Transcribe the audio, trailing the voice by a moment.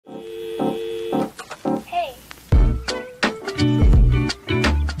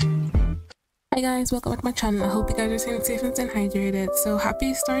guys, welcome back to my channel. I hope you guys are staying safe and staying hydrated. So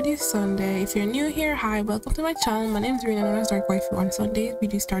happy Stardew Sunday. If you're new here, hi, welcome to my channel. My name is Rina, known as Darkwaifu. On Sundays we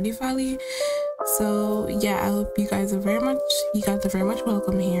do Stardew Valley. So yeah, I hope you guys are very much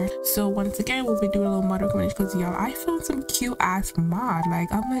welcome here. So once again, we'll be doing a little mod recommendation because y'all, I found some cute ass mod.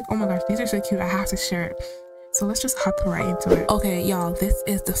 Like, I'm like, oh my gosh, these are so cute, I have to share it. So let's just hop right into it. Okay, y'all, this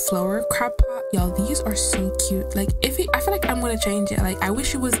is the flower crab pot. Y'all, these are so cute. Like, I feel like I'm gonna change it. Like, I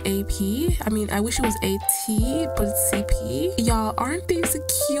wish it was AP. I mean, I wish it was AT, but it's CP. Y'all, aren't these the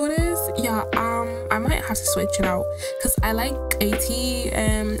cutest? Yeah, I might have to switch it out because I like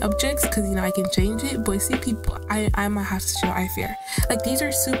AT objects because, you know, I can change it, but CP, I might have to switch it out, I fear. Like, these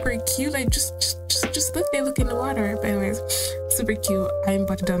are super cute. Like, just look, they look in the water. But anyways, super cute. I'm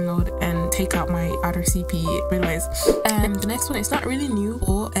about to download and take out my other CP. But anyways, and the next one, it's not really new,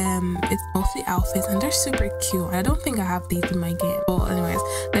 but it's mostly outfits and they're super cute. I don't think I have these in my game, but anyways,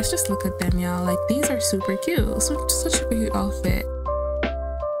 let's just look at them, y'all. Like, these are super cute. So such a cute outfit.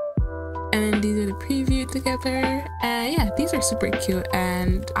 And these are the preview together, and yeah, these are super cute.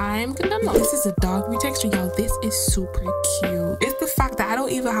 And I'm gonna download. This is a dog retexture, y'all. This is super cute. It's the fact that I don't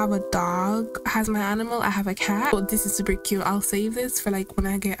even have a dog as my animal. I have a cat, but this is super cute. I'll save this for like when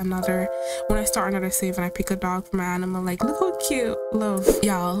I start another save and I pick a dog for my animal. Like, look how cute. Love,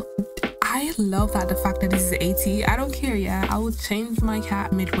 y'all. I love that the fact that this is AT. I don't care, yeah, I will change my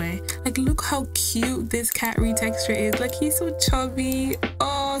cat midway. Like, look how cute this cat retexture is. Like, he's so chubby.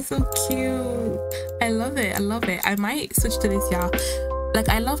 Oh, so cute. I love it. I love it. I might switch to this, y'all. Like,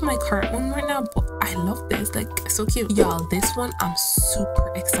 I love my current one right now, but I love this. Like, so cute. Y'all, this one I'm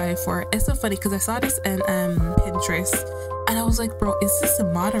super excited for. It's so funny because I saw this in Pinterest and I was like, bro, is this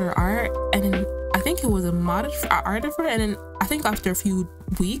a mod or art? And then I think it was a mod art for it, and then I think after a few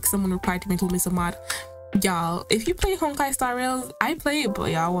weeks someone replied to me and told me it's a mod. Y'all, if you play Honkai Star Rails, I play it,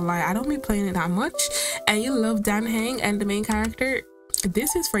 but y'all will lie, I don't be playing it that much, and you love Dan Heng and the main character,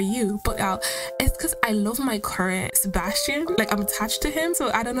 this is for you. But y'all, it's because I love my current Sebastian. Like, I'm attached to him,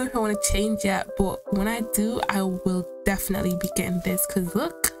 so I don't know if I want to change yet, but when I do, I will definitely be getting this because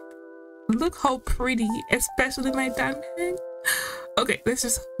look how pretty, especially my Dan Heng. Okay, let's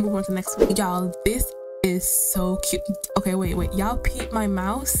just move on to the next one. Y'all, this is so cute. Okay, wait, y'all peep my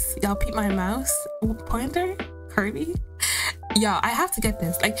mouse. Y'all peep my mouse pointer, Kirby. Y'all, I have to get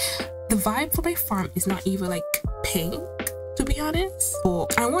this. Like, the vibe for my farm is not even like pink, to be honest,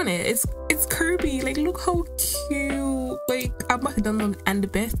 but I want it. It's Kirby. Like, look how cute. Like, I'm about to download, and the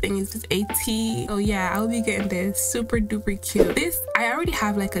best thing is this AT. Oh yeah, I'll be getting this. Super duper cute. This, I already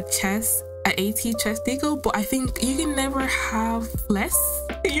have like a chest, an AT chest deco, but I think you can never have less.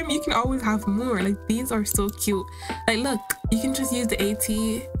 You can always have more. Like, these are so cute. Like, look, you can just use the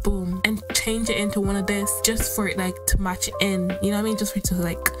AT, boom, and change it into one of this just for it, like, to match it in, you know what I mean, just for it to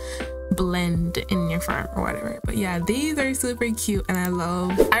like blend in your farm or whatever. But yeah, these are super cute and I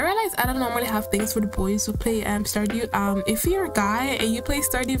realize I don't normally have things for the boys who play Stardew. If you're a guy and you play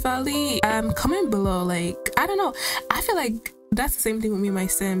Stardew Valley, comment below. Like, I don't know, I feel like that's the same thing with me and my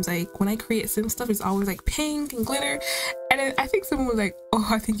Sims. Like, when I create Sim stuff, it's always like pink and glitter. And then I think someone was like, oh,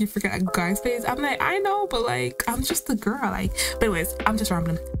 I think you forgot a guy's face. I'm like, I know, but like, I'm just a girl. Like, but anyways, I'm just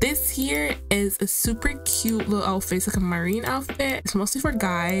rambling. This here is a super cute little outfit. It's like a marine outfit. It's mostly for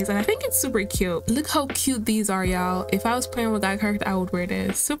guys and I think it's super cute. Look how cute these are, y'all. If I was playing with a guy character, I would wear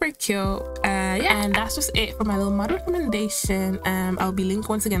this. Super cute. Yeah, and that's just it for my little mod recommendation. I'll be linked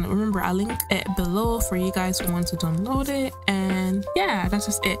once again. Remember, I'll link it below for you guys who want to download it. And yeah, that's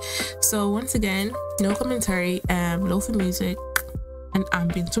just it. So once again, no commentary, lo-fi music and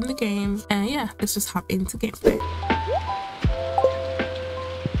ambience from the game, and yeah, let's just hop into gameplay.